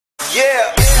Yeah.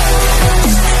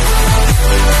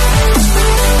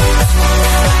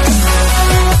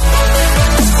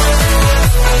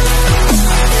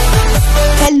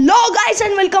 Hello guys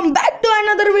and welcome back to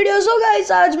another video. So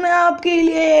guys, आज मैं आपके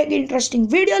लिए एक इंटरेस्टिंग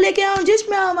वीडियो लेके आया हूँ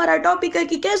जिसमें हमारा टॉपिक है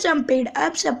कि कैसे हम पेड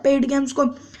ऐप्स या पेड गेम्स को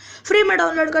फ्री में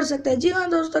डाउनलोड कर सकते हैं। जी हाँ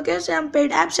दोस्तों, कैसे हम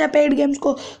पेड ऐप्स या पेड गेम्स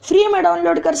को फ्री में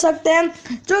डाउनलोड कर सकते हैं,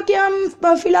 जो कि हम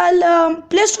फिलहाल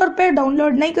प्ले स्टोर पर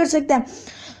डाउनलोड नहीं कर सकते हैं।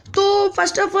 तो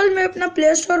फर्स्ट ऑफ ऑल मैं अपना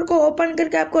प्ले स्टोर को ओपन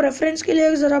करके आपको रेफरेंस के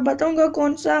लिए ज़रा बताऊँगा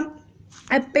कौन सा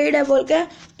ऐप पेड है बोल के।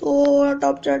 तो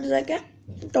टॉप चढ़ जाके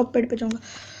टॉप पेड पे जाऊँगा।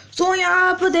 तो यहाँ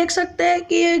आप देख सकते हैं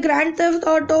कि grand theft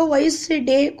auto vice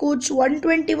city कुछ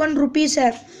 121 रुपीज़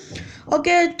है।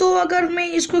 ओके, तो अगर मैं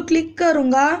इसको क्लिक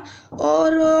करूँगा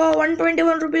और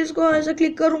 121 रुपीज़ को ऐसे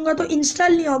क्लिक करूँगा तो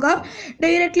इंस्टॉल नहीं होगा,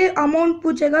 डायरेक्टली अमाउंट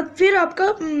पूछेगा, फिर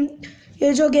आपका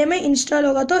ये जो गेम है इंस्टॉल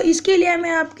होगा। तो इसके लिए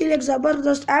मैं आपके लिए एक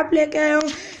ज़बरदस्त ऐप लेके आया हूँ।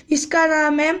 इसका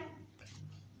नाम है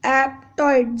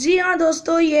एप्टॉइड। जी हाँ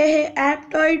दोस्तों, ये है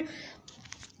एप्टॉइड।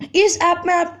 इस ऐप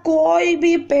में आप कोई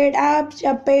भी पेड ऐप्स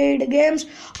या पेड गेम्स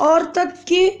और तक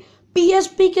कि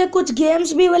PSP के कुछ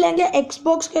गेम्स भी मिलेंगे,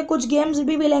 Xbox के कुछ गेम्स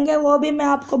भी मिलेंगे, वो भी मैं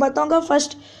आपको बताऊंगा।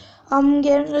 फर्स्ट हम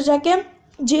गेम में जाके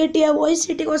GTA वॉइस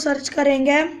सिटी को सर्च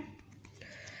करेंगे।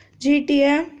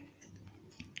 GTA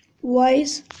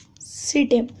voice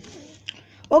city.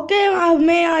 ओके,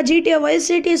 मैं यहाँ GTA वॉइस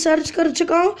सिटी सर्च कर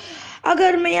चुका हूँ।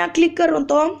 अगर मैं यहाँ क्लिक करूँ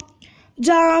तो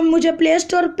जहाँ मुझे प्ले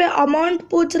स्टोर पे अमाउंट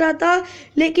पूछ रहा था,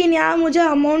 लेकिन यहाँ मुझे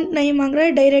अमाउंट नहीं मांग रहा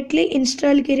है, डायरेक्टली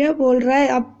इंस्टॉल के लिए बोल रहा है।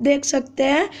 आप देख सकते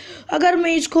हैं, अगर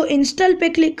मैं इसको इंस्टॉल पे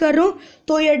क्लिक करूँ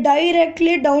तो ये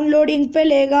डायरेक्टली डाउनलोडिंग पे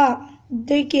लेगा।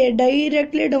 देखिए,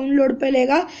 डायरेक्टली डाउनलोड पे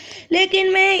लेगा।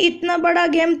 लेकिन मैं इतना बड़ा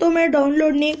गेम तो मैं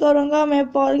डाउनलोड नहीं करूँगा, मैं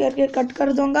पॉज करके कट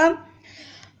कर दूँगा।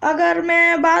 अगर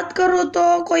मैं बात करूँ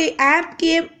तो कोई ऐप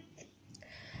की,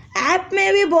 ऐप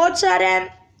में भी बहुत सारे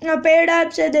पेड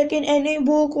ऐप्स है, लेकिन एनी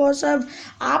बुक वो सब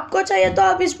आपको चाहिए तो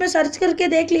आप इसमें सर्च करके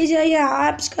देख लीजिए, ये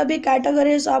ऐप्स का भी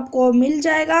कैटेगरीज आपको मिल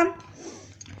जाएगा।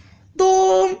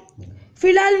 तो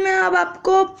फिलहाल मैं अब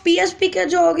आपको PSP के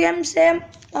जो गेम्स है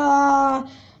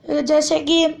जैसे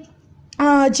कि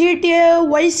GTA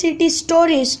वॉइस सिटी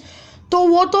स्टोरीज, तो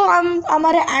वो तो हम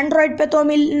हमारे एंड्रॉयड पे तो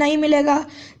नहीं मिलेगा।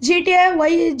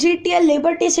 GTA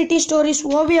लिबर्टी सिटी स्टोरीज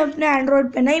वो भी अपने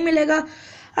एंड्रॉयड पे नहीं मिलेगा।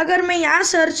 अगर मैं यहाँ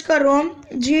सर्च करूँ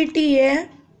GTA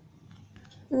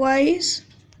वॉइस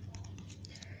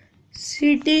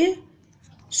सिटी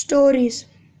स्टोरीज,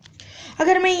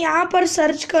 अगर मैं यहाँ पर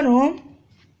सर्च करूँ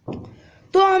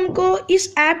तो हमको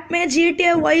इस ऐप में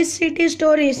GTA वॉइस सिटी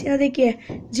स्टोरीज, यहाँ देखिए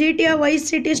GTA वॉइस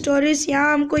सिटी स्टोरीज,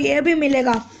 यहाँ हमको ये भी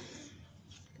मिलेगा।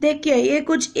 देखिए, ये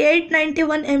कुछ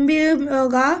 891 MB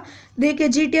होगा। देखिए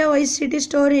GTA voice city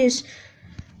stories.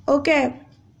 Okay,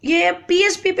 ये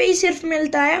PSP पे ही सिर्फ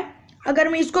मिलता है। अगर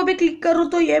मैं इसको भी क्लिक करूँ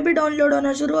तो ये भी डाउनलोड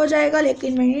होना शुरू हो जाएगा,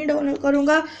 लेकिन मैं नहीं डाउनलोड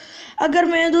करूँगा। अगर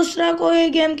मैं दूसरा कोई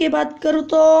गेम की बात करूँ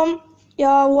तो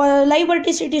या वो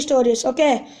लिबर्टी सिटी स्टोरीज,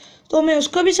 ओके, तो मैं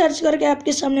उसको भी सर्च करके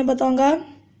आपके सामने बताऊँगा।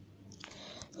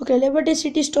 Okay, liberty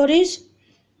city stories.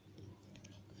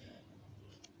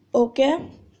 Okay,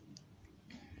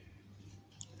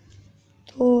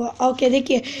 तो ओके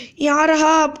देखिए, यहाँ रहा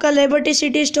आपका लिबर्टी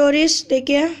सिटी स्टोरीज।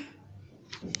 देखिए,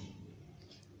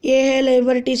 ये है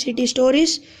लिबर्टी सिटी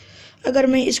स्टोरीज। अगर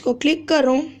मैं इसको क्लिक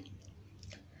करूं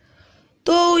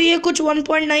तो ये कुछ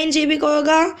 1.9 GB का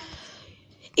होगा।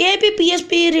 ये भी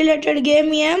PSP रिलेटेड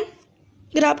गेम ही है।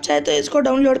 अगर आप चाहे तो इसको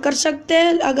डाउनलोड कर सकते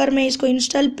हैं। अगर मैं इसको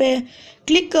इंस्टॉल पे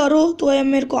क्लिक करूं तो ये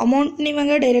मेरे को अमाउंट नहीं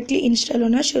मांगा, डायरेक्टली इंस्टॉल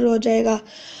होना शुरू हो जाएगा।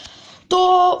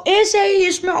 तो ऐसे ही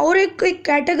इसमें और एक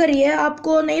कैटेगरी है,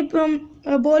 आपको नहीं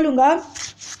बोलूँगा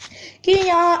कि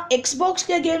यहाँ Xbox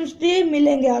के गेम्स भी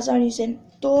मिलेंगे आसानी से।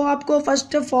 तो आपको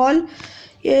फर्स्ट ऑफ ऑल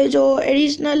ये जो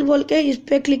एडिशनल बोल के इस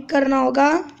पर क्लिक करना होगा।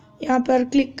 यहाँ पर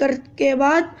क्लिक करने के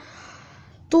बाद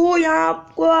तो यहाँ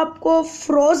आपको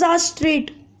फ्रोजा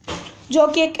स्ट्रीट, जो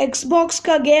कि एक Xbox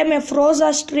का गेम है,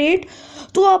 फ्रोजा स्ट्रीट,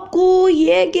 तो आपको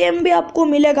ये गेम भी आपको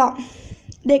मिलेगा।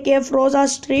 देखिए, फ्रोजा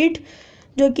स्ट्रीट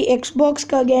जो कि Xbox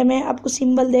का गेम है, आपको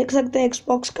सिंबल देख सकते हैं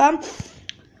Xbox का,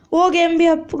 वो गेम भी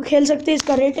आप खेल सकते हैं।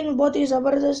 इसका रेटिंग बहुत ही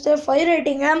ज़बरदस्त है, 5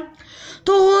 रेटिंग है।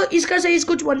 तो इसका साइज़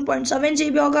कुछ 1.7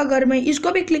 GB होगा। अगर मैं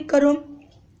इसको भी क्लिक करूँ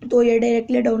तो ये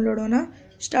डायरेक्टली डाउनलोड होना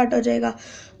स्टार्ट हो जाएगा।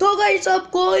 तो गाइस, आप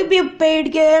कोई भी पेड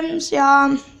गेम्स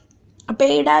या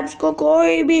पेड ऐप्स को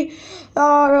कोई भी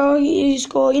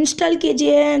इसको इंस्टॉल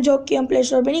कीजिए, जो कि हम प्ले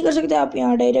स्टोर पर नहीं कर सकते, आप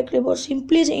यहाँ डायरेक्टली बहुत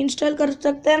सिंपली से इंस्टॉल कर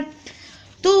सकते हैं।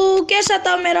 तो कैसा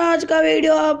था मेरा आज का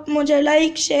वीडियो? आप मुझे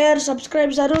लाइक शेयर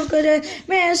सब्सक्राइब ज़रूर करें।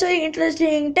 मैं ऐसे ही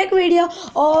इंटरेस्टिंग टेक वीडियो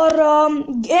और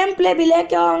गेम प्ले भी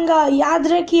लेके आऊँगा। याद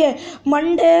रखिए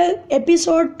मंडे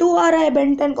एपिसोड 2 आ रहा है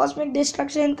बेन 10 कॉस्मिक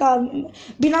डिस्ट्रक्शन का,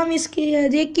 बिना मिस किए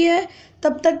देखिए।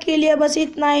 तब तक के लिए बस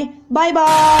इतना ही, बाय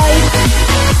बाय।